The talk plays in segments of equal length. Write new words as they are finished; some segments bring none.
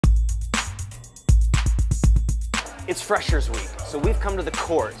It's Freshers Week, so we've come to the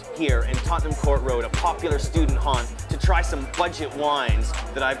court here in Tottenham Court Road, a popular student haunt, to try some budget wines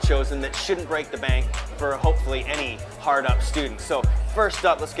that I've chosen that shouldn't break the bank for hopefully any hard-up student. So first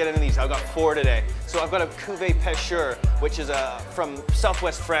up, let's get into these. I've got 4 today. So I've got a Cuvée Pêcheur, which is from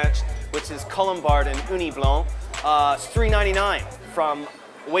Southwest France, which is Colombard and Uni Blanc. It's $3.99 from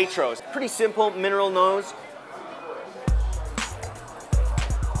Waitrose. Pretty simple, mineral nose.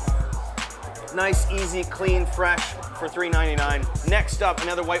 Nice, easy, clean, fresh for $3.99. Next up,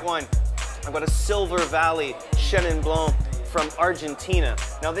 another white wine. I've got a Silver Valley Chenin Blanc from Argentina.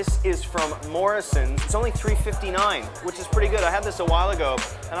 Now this is from Morrison's. It's only $3.59, which is pretty good. I had this a while ago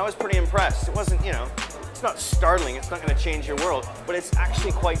and I was pretty impressed. It wasn't, you know, it's not startling, it's not gonna change your world, but it's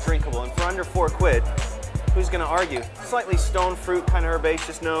actually quite drinkable. And for under 4 quid, who's gonna argue? Slightly stone fruit, kind of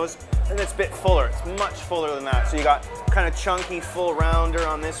herbaceous nose, and it's a bit fuller. It's much fuller than that. So you got kind of chunky, full rounder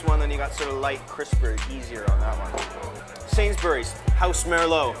on this one, then you got sort of light, crisper, easier on that one. Sainsbury's House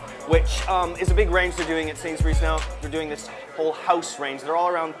Merlot, which is a big range they're doing at Sainsbury's now. They're doing this whole house range. They're all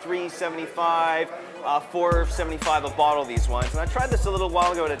around $3.75, $4.75 a bottle, these wines. And I tried this a little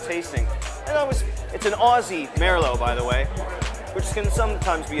while ago at a tasting, and it's an Aussie Merlot, by the way, which can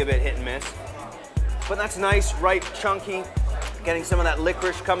sometimes be a bit hit and miss. But that's nice, ripe, chunky, getting some of that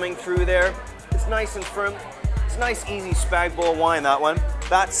licorice coming through there. It's nice and firm. It's a nice, easy spag bowl wine, that one.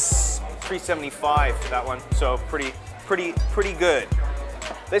 That's $3.75, that one, so pretty good.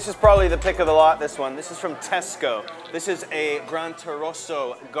 This is probably the pick of the lot, this one. This is from Tesco. This is a Gran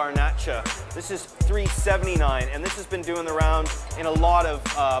Rosso Garnacha. This is $3.79, and this has been doing the rounds in a lot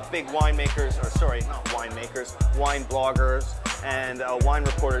of big winemakers, or sorry, not winemakers, wine bloggers and wine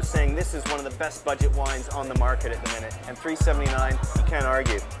reporters saying this is one of the best budget wines on the market at the minute. And $3.79, you can't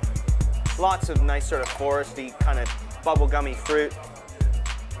argue. Lots of nice sort of foresty, kind of bubblegummy fruit.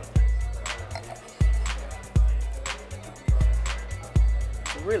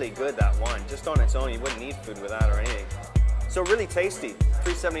 Really good, that wine. Just on its own, you wouldn't need food with that or anything. So really tasty.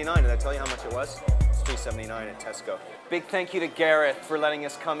 $3.79, did I tell you how much it was? It's $3.79 at Tesco. Big thank you to Gareth for letting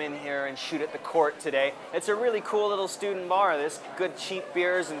us come in here and shoot at the court today. It's a really cool little student bar. There's good cheap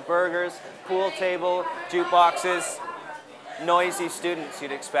beers and burgers, pool table, jukeboxes, noisy students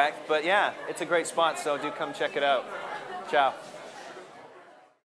you'd expect. But yeah, it's a great spot, so do come check it out. Ciao.